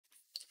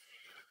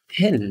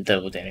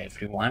Hello there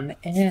everyone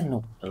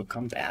and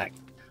welcome back.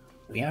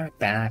 We are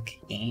back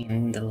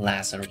in the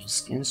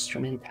Lazarus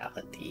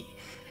instrumentality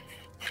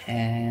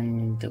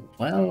and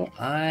well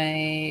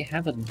I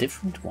have a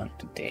different one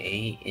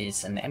today.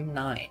 It's an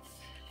M9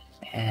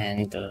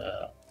 and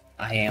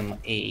I am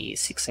a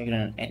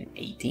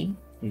 680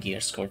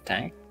 gear score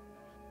tank,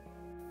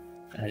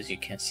 as you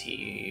can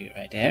see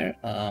right there.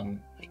 I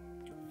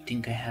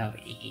think I have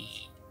a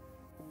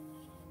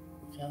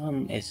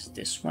is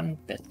this one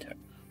better?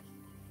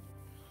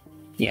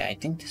 Yeah, I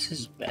think this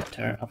is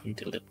better up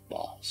until the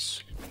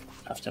boss.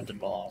 After the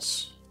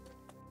boss,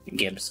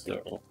 Gibbs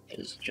girl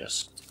is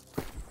just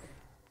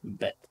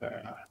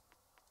better.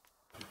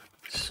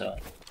 So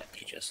let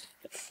me just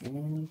get the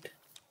food.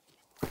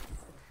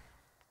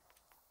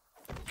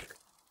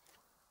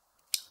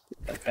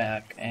 Put that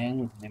back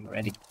and I'm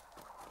ready.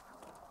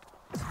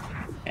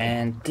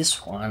 And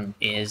this one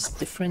is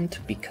different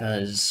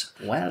because,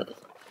 well,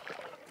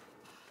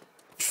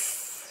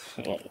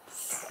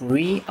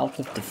 3 out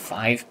of the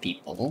 5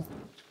 people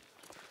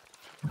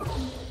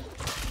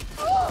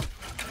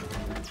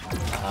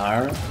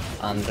are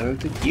under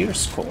the gear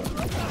score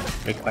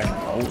requirement.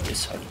 Oh,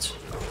 this hurts.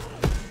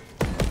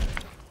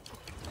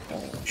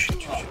 Oh,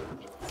 shit.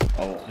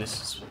 Oh,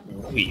 this is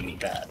really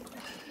bad.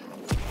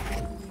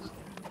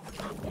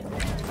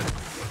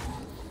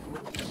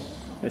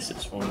 This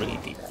is really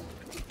bad.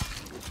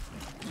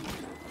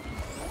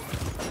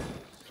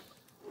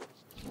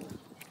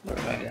 Where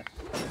do I get?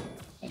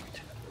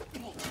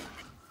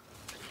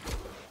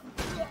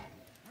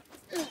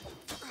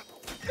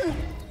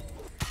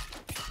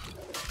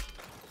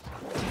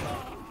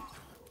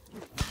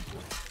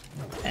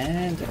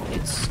 And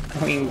it's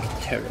going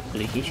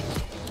terribly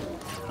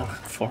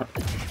for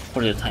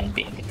the time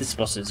being. This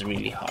boss is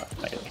really hard,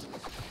 by the way.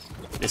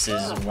 This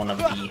is one of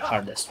the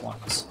hardest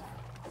ones.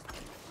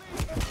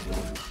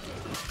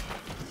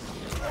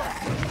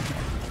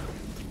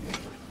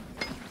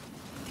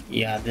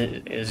 Yeah,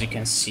 as you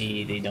can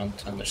see, they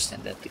don't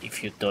understand that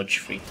if you dodge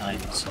 3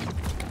 times,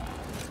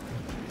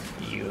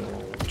 you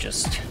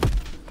just...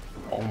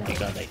 Oh my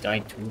god, I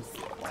died too.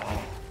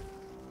 Wow.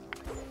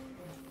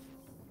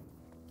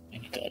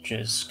 Many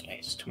dodges,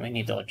 guys, too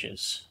many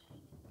dodges.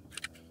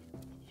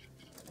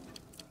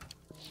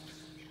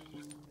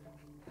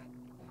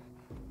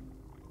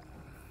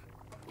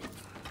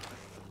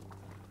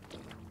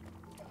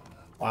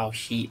 Wow,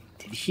 did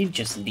he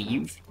just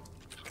leave?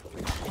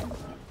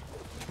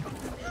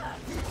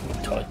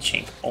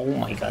 Touching. Oh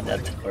my god,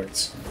 that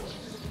hurts.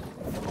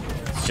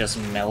 It's just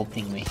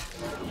melting me.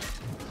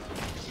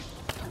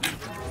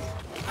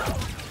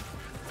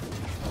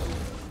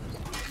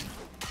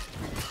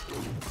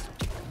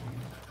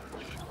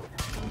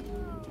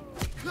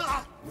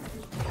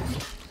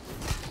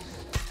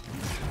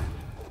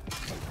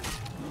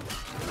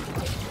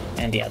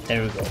 And yeah,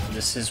 there we go.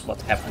 This is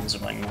what happens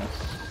when...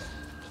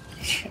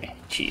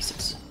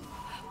 Jesus.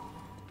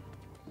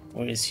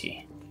 Where is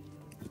he?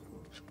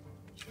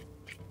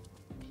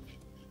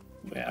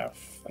 We are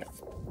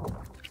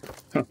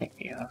 4.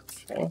 We are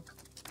 4.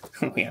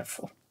 We are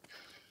 4.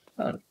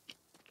 Oh.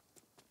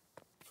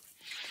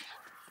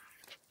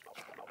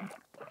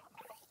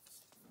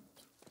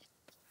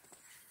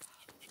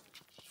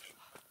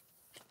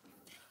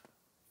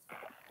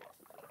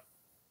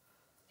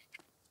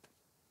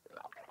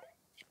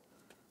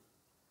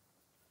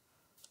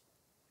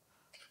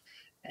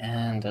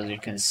 And as you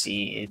can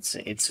see,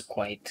 it's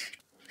quite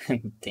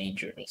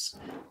dangerous.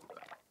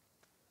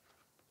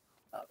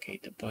 Okay,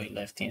 the boy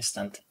left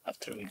instant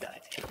after we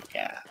died.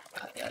 Yeah,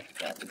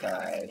 that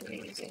guy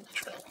is in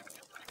trouble.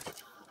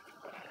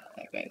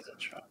 That guy is in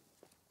trouble.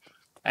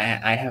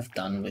 I have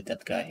done with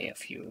that guy a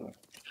few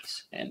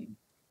things, and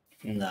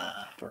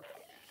nah, bro.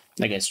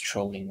 That guy's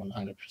trolling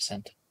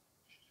 100%.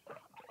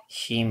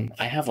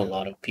 I have a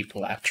lot of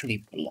people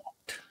actually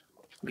blocked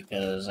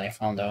because I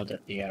found out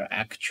that they are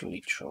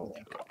actually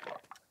trolling.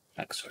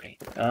 Actually,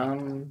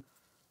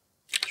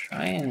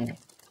 try and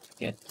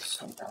get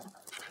some.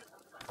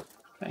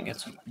 Try and get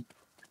some money.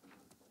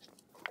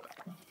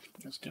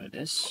 Let's do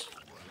this.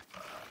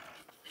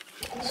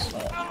 So,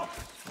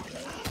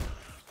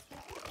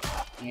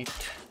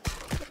 right.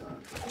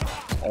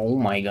 Oh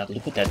my god,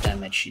 look at that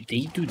damage.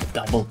 They do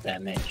double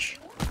damage.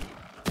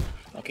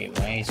 Okay,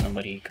 why is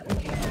nobody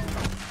coming?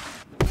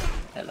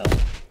 Hello?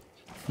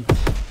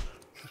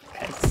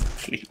 Guys,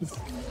 please.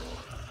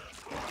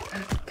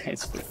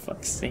 Guys, for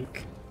fuck's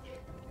sake.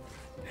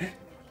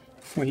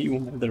 Why you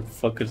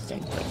motherfuckers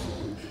don't help?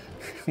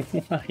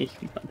 Why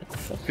you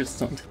motherfuckers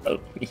don't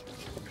help me?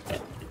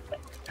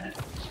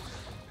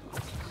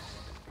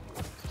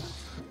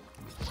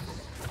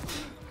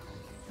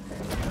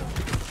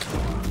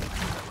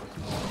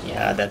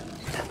 Yeah, that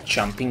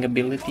jumping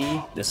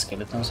ability the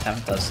skeletons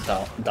have does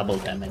double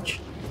damage.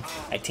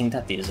 I think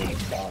that is a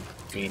bug,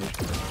 really.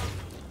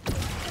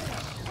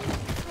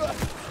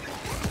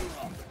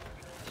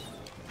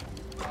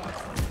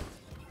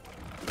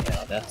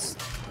 Yeah, that's...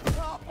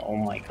 Oh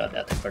my god,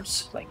 that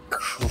hurts like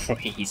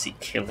crazy.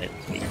 Kill it,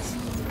 please.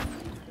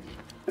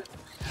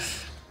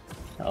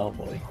 Oh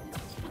boy.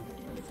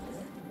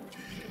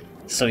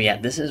 So yeah,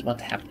 this is what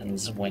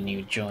happens when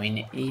you join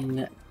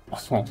in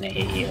on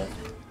a...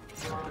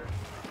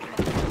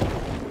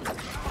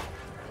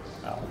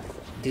 Oh,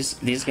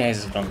 these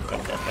guys don't go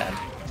that bad.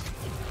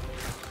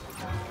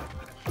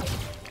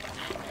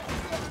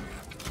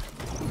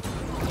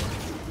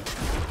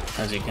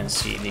 As you can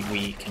see,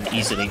 we can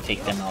easily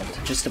take them out.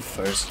 Just the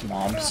first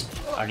mobs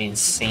are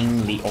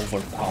insanely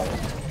overpowered,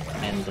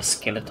 and the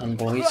skeleton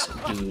boys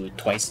do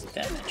twice the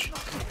damage,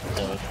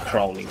 the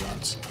crawly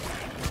ones.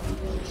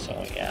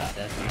 So yeah,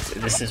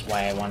 this is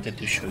why I wanted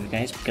to show you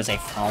guys, because I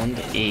found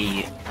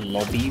a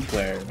lobby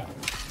where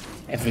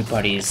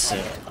everybody is,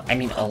 I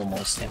mean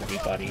almost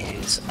everybody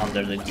is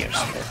under the gear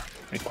score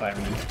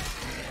requirement.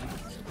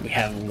 We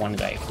have one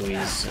guy who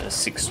is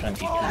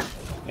 622.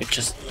 It's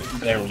just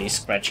barely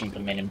scratching the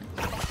minimum.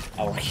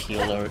 Our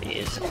healer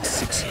is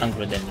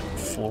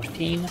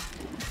 614.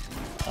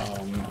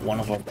 One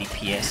of our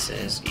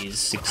DPSs is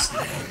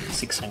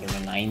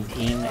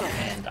 619,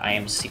 and I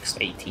am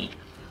 618.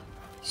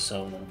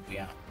 So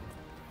yeah.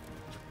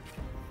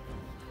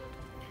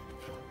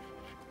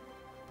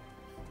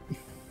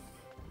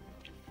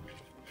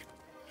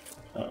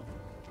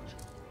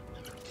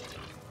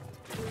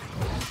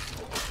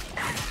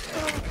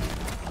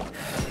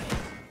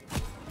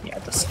 Yeah,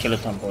 the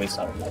skeleton boys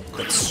are like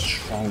the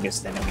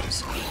strongest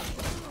enemies.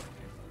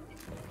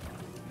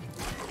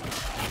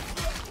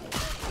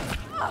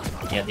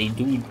 Yeah, they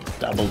do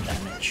double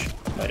damage,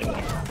 by the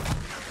way.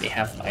 They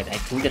have, I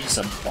think there's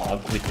a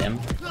bug with them.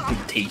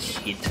 They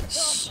hit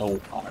so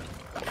hard.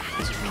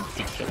 It's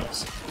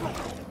ridiculous.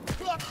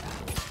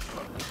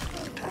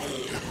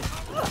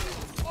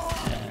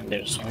 And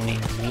there's only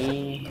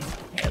me.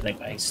 Yeah, that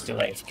guy's still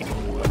AFK.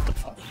 What the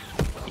fuck?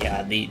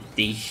 Yeah,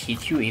 they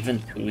hit you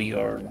even to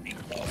your,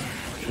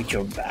 with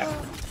your back.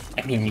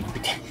 I mean,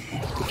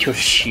 with your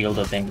shield,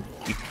 then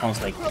it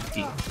counts like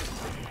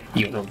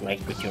you're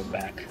like with your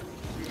back.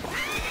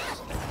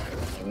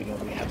 There we go,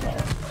 we have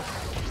our...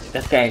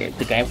 That guy,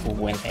 the guy who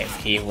went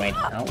AFK right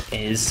now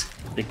is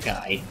the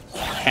guy who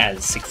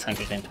has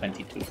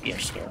 622 gear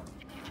score.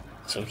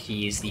 So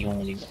he is the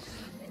only one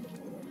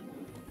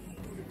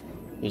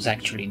who's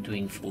actually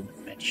doing full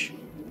damage.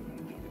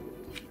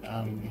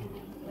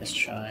 Let's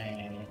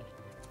try...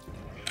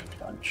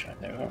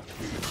 There we go.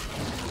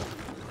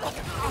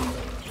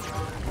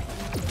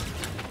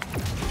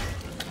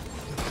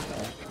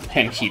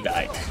 And he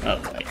died.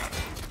 Okay.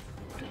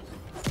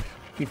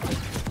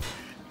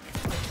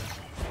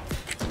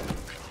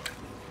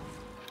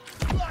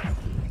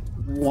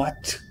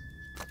 What?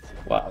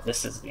 Wow,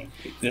 this is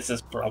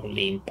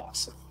probably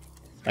impossible.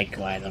 Like,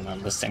 I don't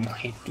understand why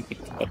I do it.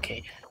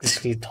 Okay,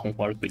 this really don't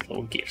work with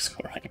low gear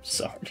score. I'm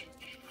sorry.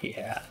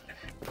 Yeah,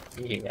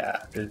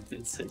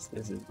 this is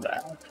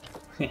bad.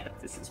 Yeah,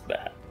 this is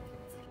bad.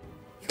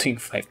 Doing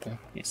 5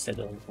 instead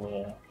of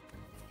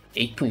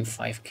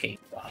 8.5k.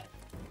 Wow.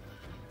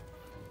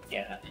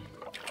 Yeah.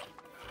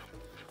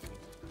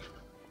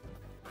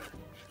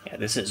 Yeah,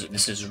 this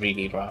is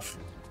really rough.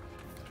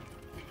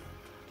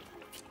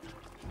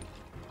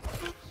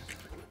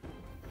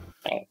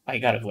 Oh, I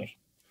got away.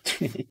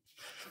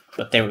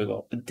 But there we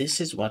go. This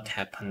is what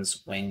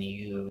happens when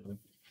you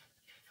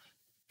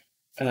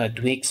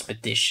do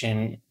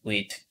expedition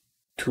with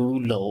too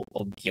low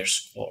of gear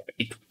score.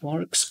 It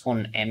works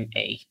on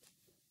MA,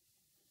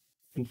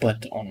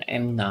 but on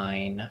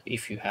M9,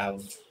 if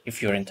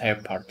your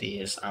entire party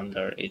is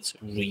under, it's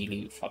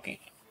really fucking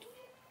hard.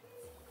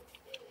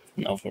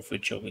 Now for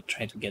future, we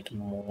try to get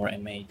more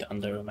M8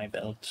 under my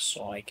belt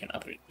so I can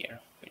upgrade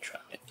gear. We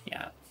tried it,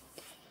 yeah.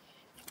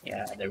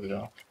 Yeah, there we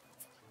go.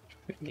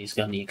 He's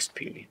got the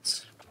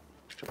experience.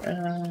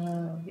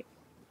 Yeah.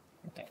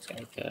 Thanks,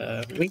 guys.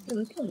 We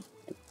can do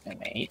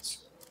M8s.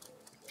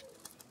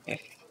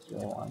 If you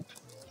want.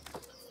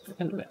 We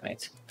can do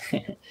M8s.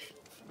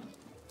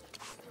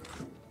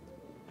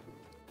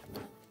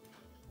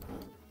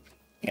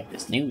 Got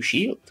this new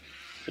shield.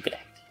 Look at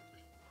that.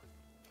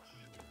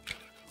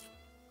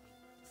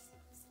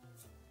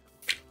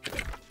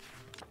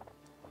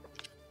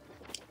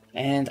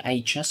 And I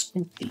just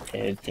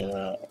completed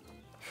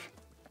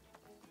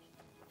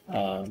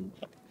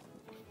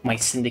my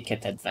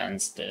Syndicate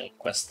Advanced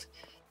quest.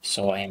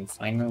 So I am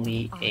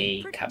finally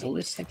a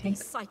Kabbalist, I think.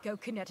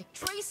 Psychokinetic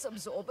trace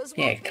absorbers.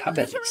 Yeah,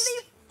 Kabbalist.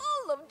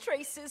 Full of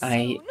traces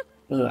I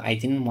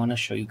didn't want to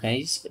show you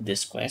guys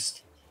this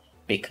quest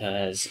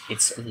because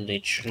it's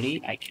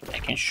literally, I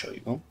can show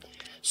you.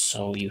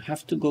 So you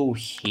have to go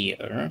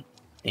here,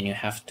 then you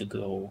have to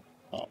go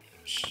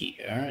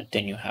here,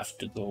 then you have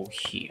to go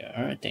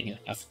here, then you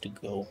have to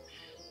go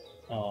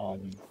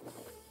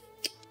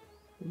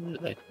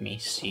let me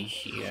see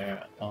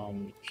here,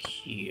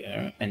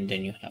 here, and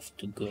then you have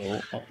to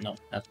go, oh no,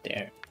 not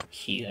there,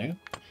 here,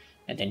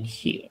 and then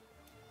here,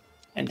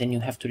 and then you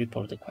have to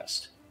report the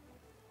quest.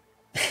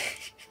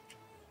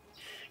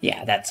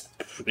 Yeah, that's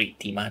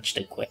pretty much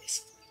the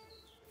quest.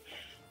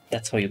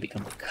 That's how you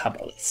become a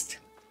Kabbalist.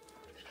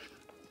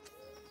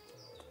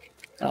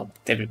 Oh,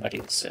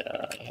 everybody's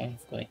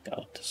going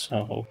out,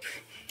 so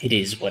it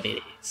is what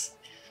it is.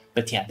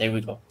 But yeah, there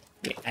we go.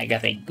 I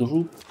got a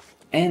group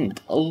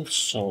And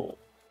also,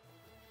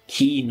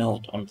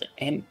 keynote on the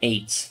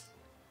M8,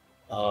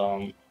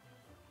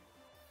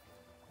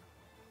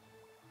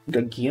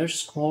 the gear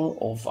score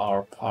of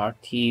our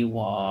party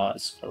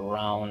was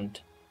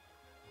around,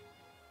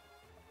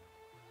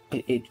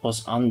 it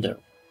was under,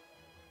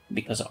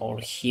 because our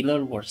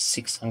healer was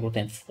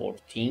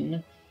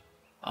 614,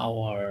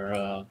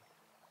 our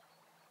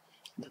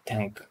the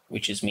tank,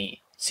 which is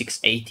me,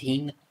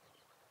 618,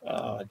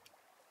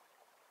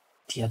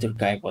 the other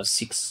guy was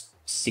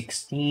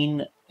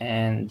 616,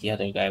 and the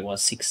other guy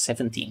was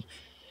 617.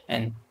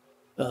 And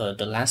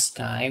the last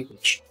guy,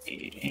 which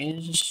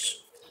is,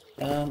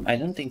 I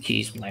don't think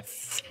he's my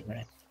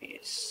friend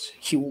list.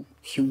 He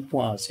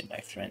was in my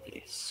friend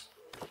list,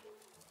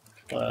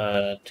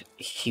 but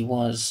he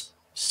was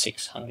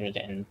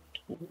 602,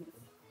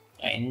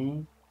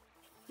 and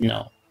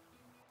no,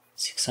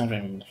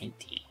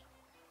 690.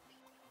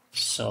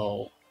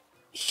 So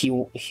he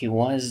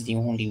was the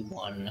only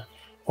one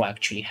who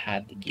actually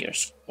had the gear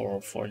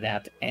score for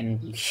that,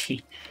 and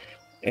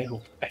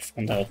I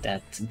found out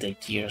that the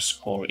gear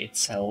score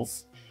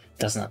itself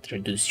does not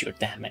reduce your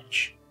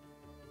damage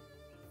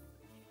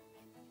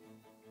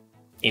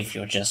if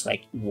you're just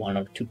like 1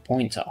 or 2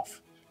 points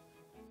off.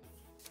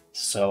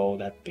 So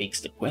that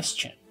begs the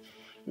question,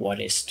 what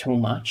is too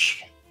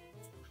much?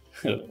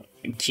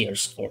 Gear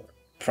score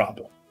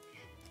problem.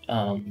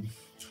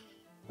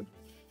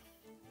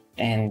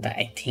 And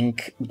I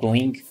think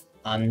going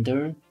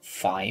under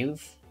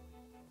 5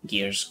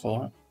 gear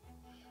score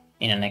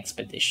in an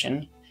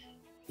expedition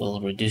will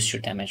reduce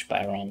your damage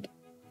by around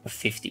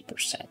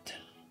 50%.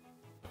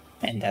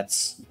 And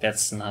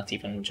that's not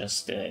even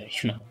just a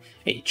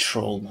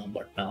troll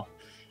number. Now,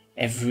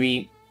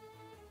 every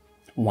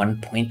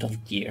 1 point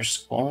of gear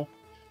score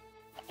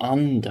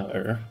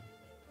under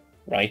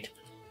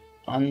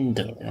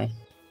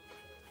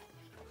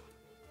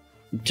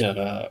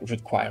the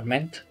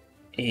requirement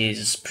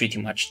is pretty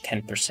much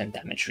 10%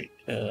 damage.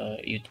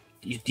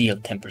 You deal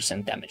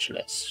 10% damage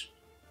less.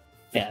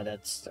 Yeah,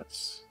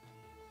 that's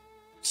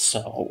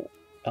so.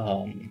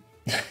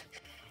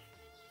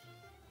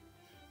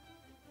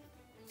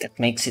 That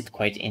makes it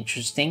quite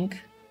interesting,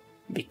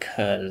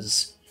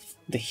 because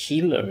the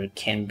healer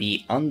can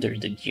be under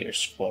the gear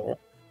score,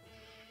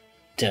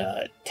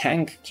 the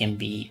tank can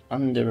be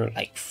under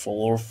like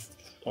 4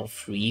 or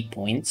 3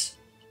 points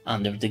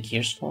under the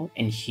gear score,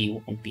 and he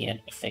won't be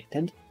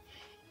affected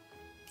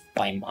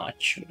by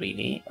much,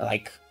 really.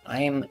 Like,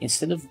 I am,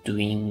 instead of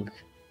doing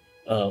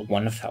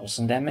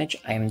 1000 damage,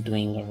 I am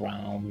doing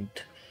around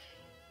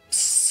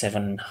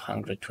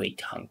 700 to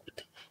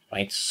 800,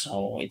 right?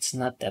 So it's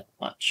not that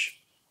much.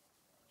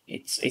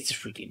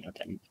 It's really not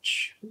that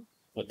much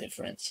of a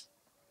difference.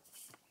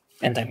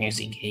 And I'm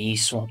using a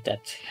swap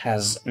that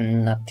has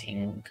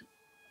nothing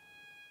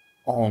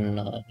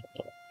on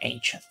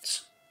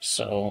ancients,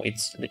 so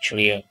it's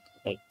literally a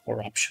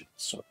corruption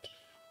sort.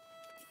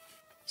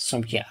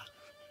 So yeah,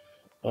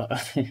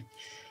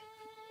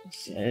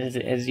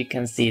 as you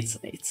can see,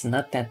 it's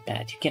not that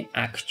bad. You can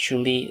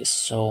actually,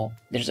 so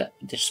there's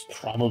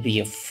probably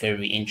a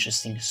very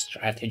interesting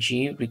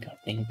strategy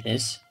regarding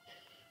this,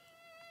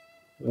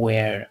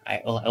 where I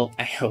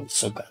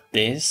also got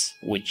this,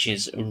 which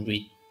is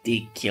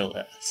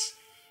ridiculous.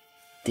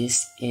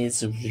 This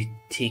is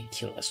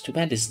ridiculous. Too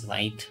bad it's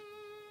light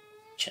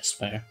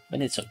chestware,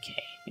 but it's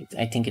okay.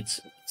 I think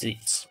it's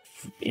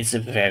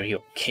very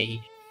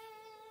okay.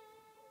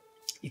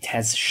 It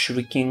has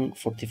Shrieking,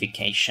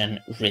 Fortification,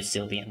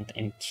 Resilient,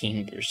 and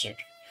Keen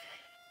Berserk.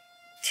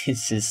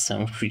 This is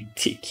some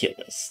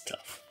ridiculous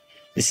stuff.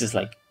 This is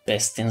like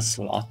best in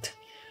slot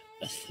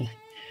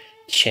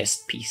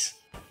chest piece.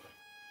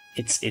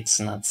 It's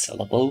not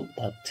sellable,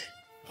 but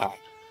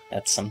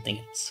that's something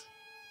else.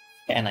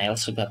 And I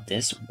also got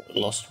this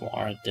Lost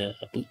Ward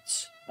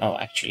boots. Oh,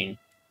 actually,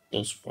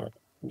 those were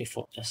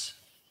before this.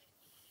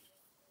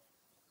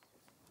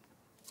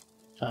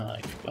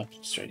 I forgot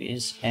what it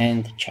is.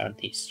 And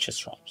Charities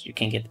chest robs. You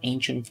can get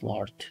Ancient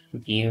Ward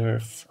gear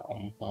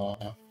from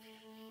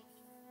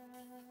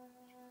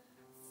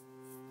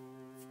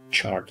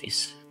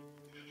Charities.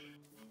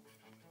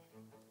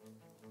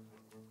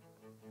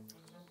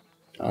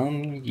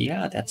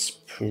 Yeah, that's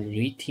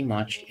pretty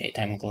much it.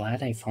 I'm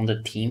glad I found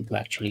a team to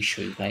actually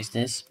show you guys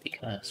this,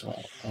 because,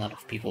 well, a lot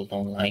of people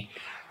don't like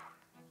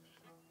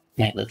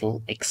my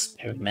little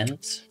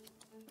experiments.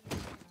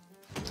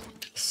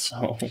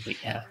 So,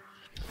 yeah.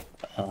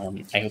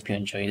 I hope you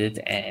enjoyed it,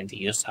 and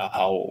you saw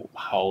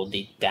how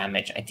the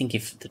damage. I think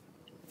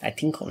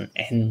on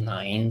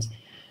N9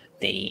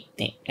 they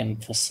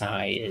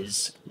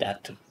emphasize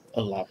that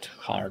a lot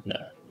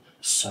harder.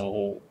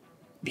 So,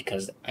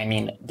 because I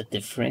mean, the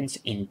difference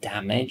in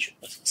damage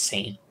was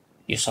insane.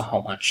 You saw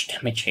how much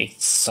damage I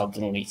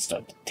suddenly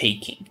started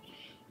taking.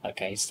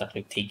 Like, I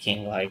started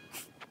taking like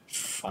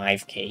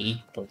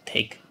 5k per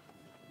tick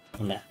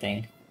on that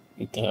thing.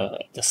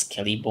 The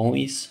Skelly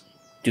boys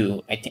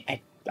do.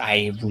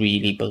 I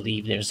really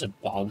believe there's a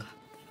bug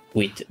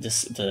with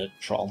the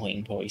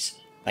drawing boys.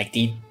 Like,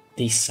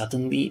 they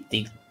suddenly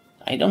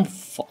I don't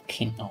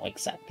fucking know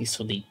exactly.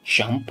 So the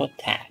jump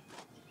attack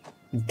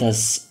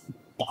does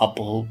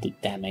double the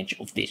damage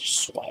of this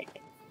swipe.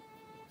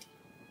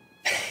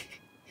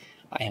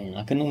 I am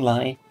not gonna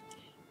lie,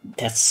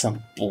 that's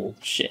some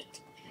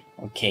bullshit.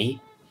 Okay,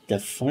 the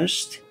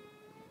first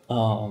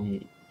guy,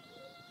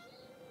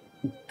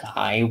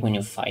 when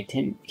you fight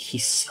him, he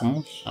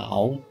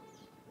somehow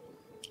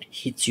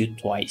hits you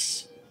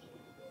twice,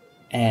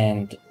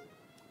 and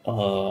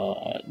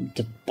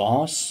the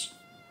boss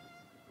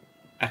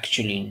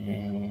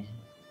actually.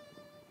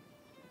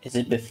 Is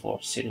it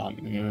before Scylla?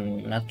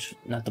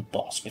 Not the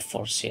boss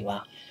before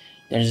Scylla.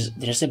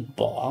 There's a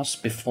boss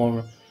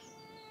before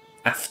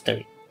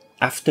after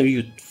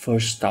you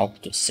first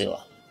talk to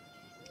Scylla.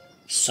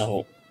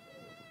 So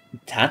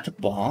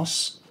that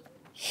boss,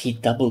 he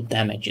double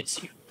damages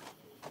you.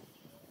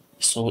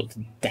 So it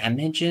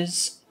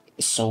damages.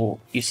 So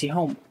you see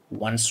how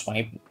one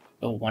swipe,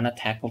 one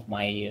attack of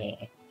my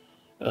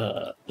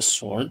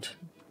sword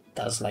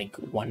does like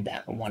one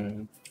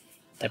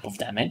type of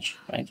damage,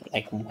 right?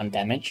 Like one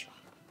damage.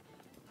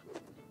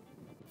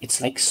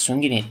 It's like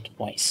swinging it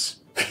twice.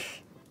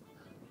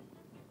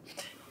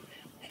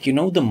 You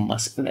know the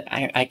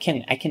I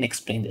can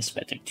explain this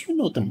better. Do you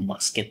know the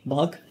musket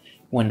bug?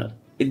 When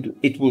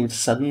it will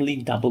suddenly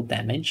double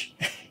damage?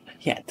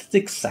 Yeah, that's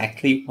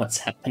exactly what's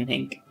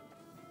happening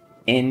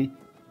in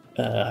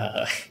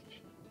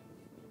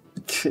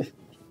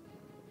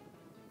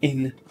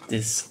in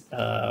this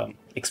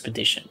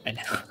expedition right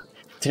now.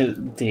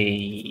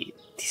 The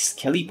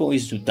skelly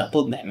boys do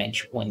double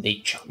damage when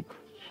they jump,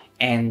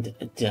 and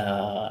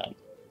the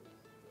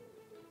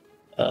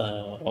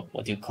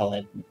what do you call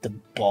it? The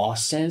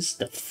bosses,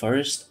 the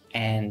first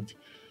and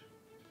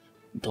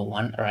the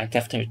one right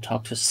after you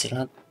talk to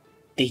Scylla,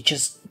 they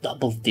just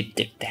double dip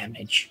their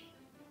damage.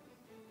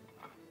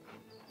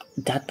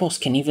 That boss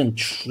can even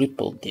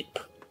triple dip.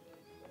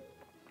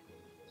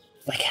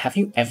 Like, have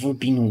you ever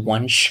been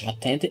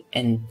one-shotted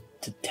and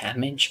the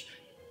damage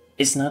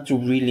is not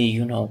really,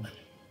 you know,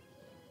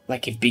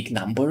 like a big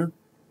number?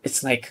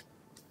 It's like,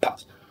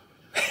 pop,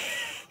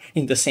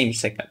 in the same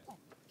second.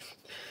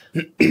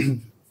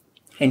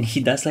 And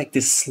he does like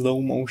this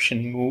slow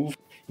motion move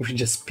where he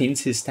just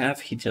spins his staff,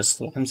 he just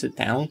slams it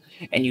down,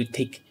 and you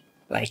take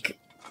like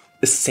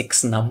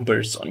 6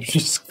 numbers on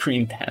your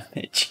screen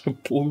damage.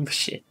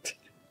 Bullshit.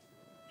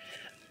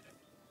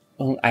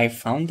 Well, I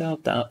found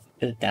out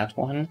that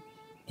one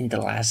in the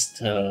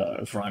last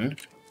run,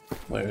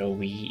 where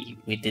we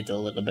did a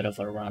little bit of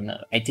a run.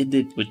 I did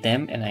it with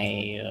them, and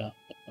I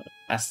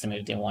asked them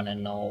if they want to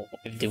know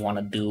if they want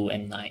to do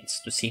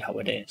N9s to see how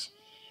it is,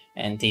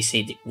 and they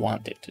say they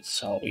wanted to.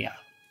 So yeah,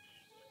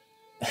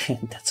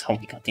 that's how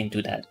we got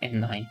into that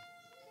N9.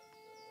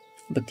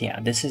 But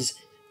yeah, this has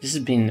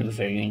been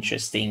very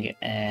interesting,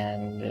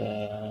 and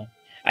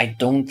I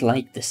don't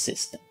like the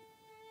system.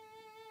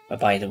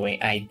 By the way,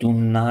 I do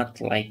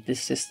not like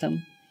this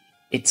system.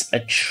 It's a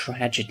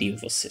tragedy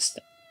of a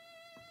system.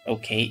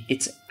 Okay,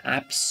 it's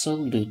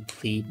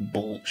absolutely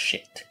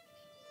bullshit.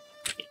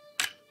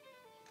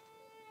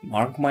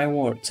 Mark my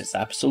words, it's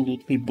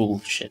absolutely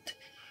bullshit.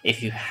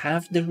 If you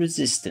have the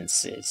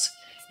resistances,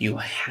 you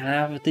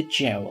have the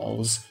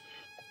jewels,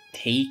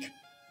 take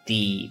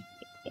the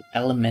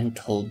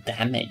elemental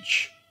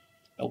damage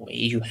away,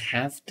 you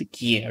have the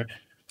gear.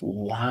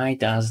 Why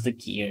does the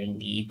gear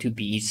need to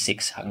be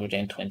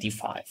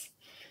 625?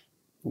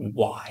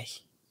 Why?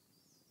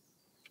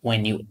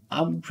 When you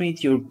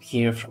upgrade your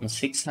gear from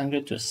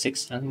 600 to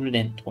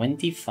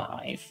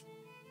 625,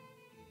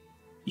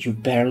 you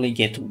barely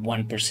get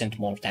 1%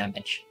 more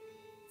damage.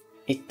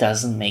 It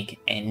doesn't make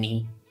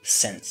any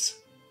sense.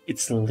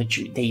 It's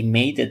literally, they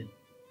made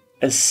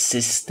a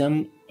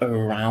system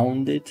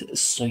around it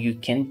so you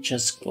can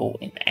just go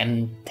in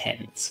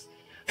M10s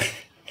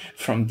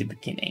from the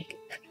beginning.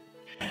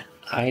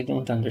 I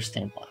don't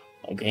understand why,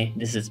 okay?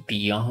 This is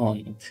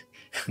beyond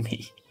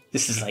me.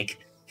 This is like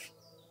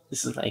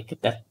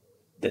that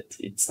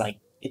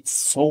it's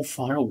so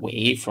far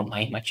away from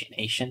my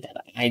imagination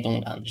that I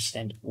don't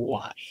understand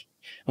why.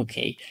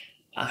 Okay?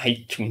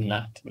 I do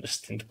not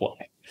understand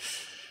why.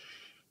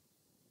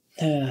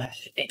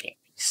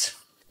 Anyways.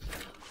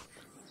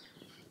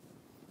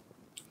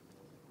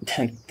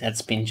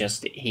 That's been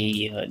just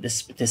a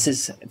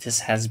this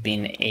has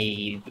been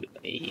a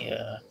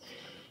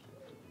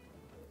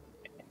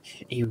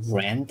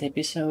rant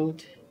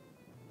episode.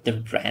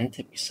 The rant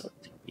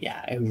episode.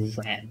 Yeah, a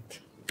rant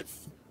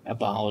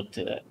about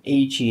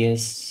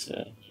AGS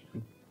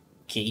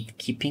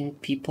gatekeeping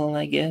people,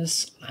 I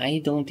guess.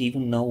 I don't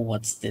even know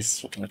what's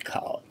this one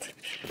called.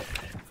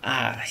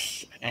 I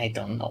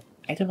don't know.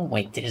 I don't know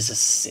why there's a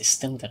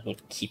system that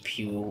would keep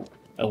you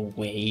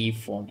away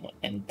from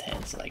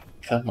intense. Like,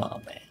 come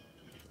on, man.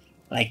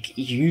 Like,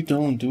 you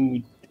don't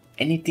do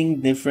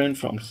anything different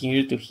from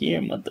here to here,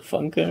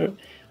 motherfucker.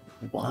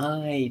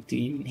 Why do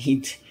you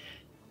need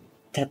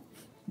that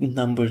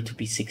number to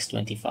be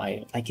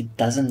 625? Like, it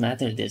doesn't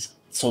matter this.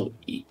 So,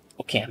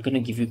 okay, I'm gonna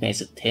give you guys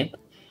a tip.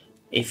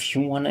 If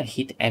you wanna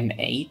hit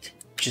M8,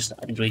 just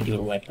upgrade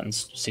your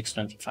weapons to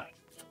 625.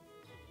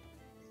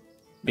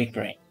 Big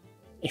brain.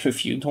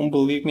 If you don't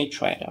believe me,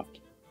 try it out.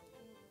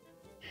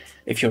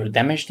 If you're a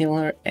damage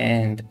dealer,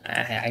 and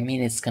I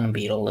mean it's gonna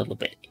be a little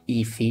bit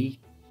iffy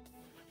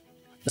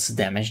as a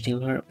damage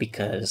dealer,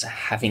 because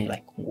having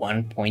like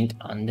 1 point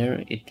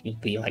under, it will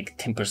be like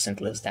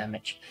 10% less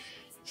damage.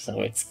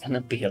 So it's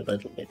gonna be a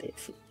little bit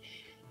iffy.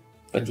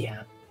 But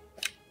yeah,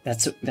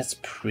 that's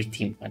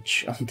pretty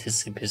much on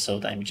this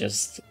episode.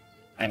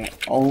 I'm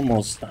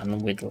almost done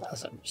with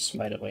Lazarus,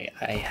 by the way.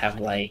 I have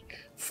like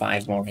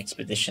 5 more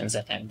expeditions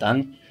that I'm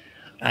done.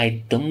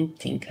 I don't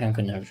think I'm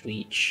gonna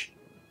reach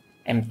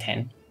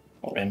M10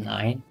 or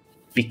M9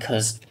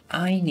 because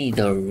I need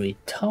a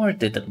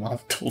retarded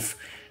amount of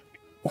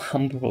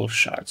Umbral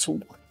shards.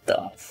 What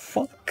the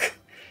fuck?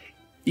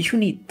 You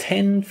need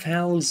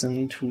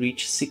 10,000 to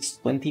reach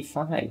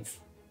 625.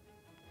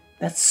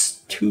 That's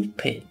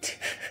stupid.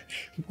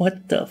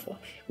 What the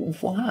fuck?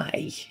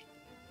 Why?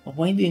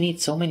 Why do you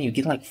need so many? You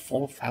get like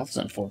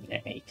 4,000 for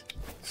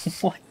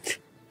M8. What?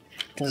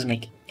 Doesn't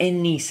make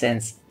any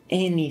sense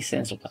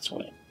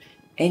whatsoever.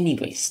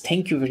 Anyways,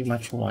 thank you very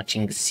much for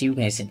watching. See you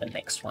guys in the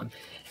next one.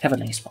 Have a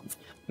nice one.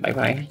 Bye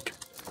bye. Hey,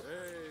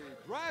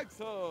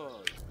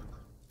 Dragson!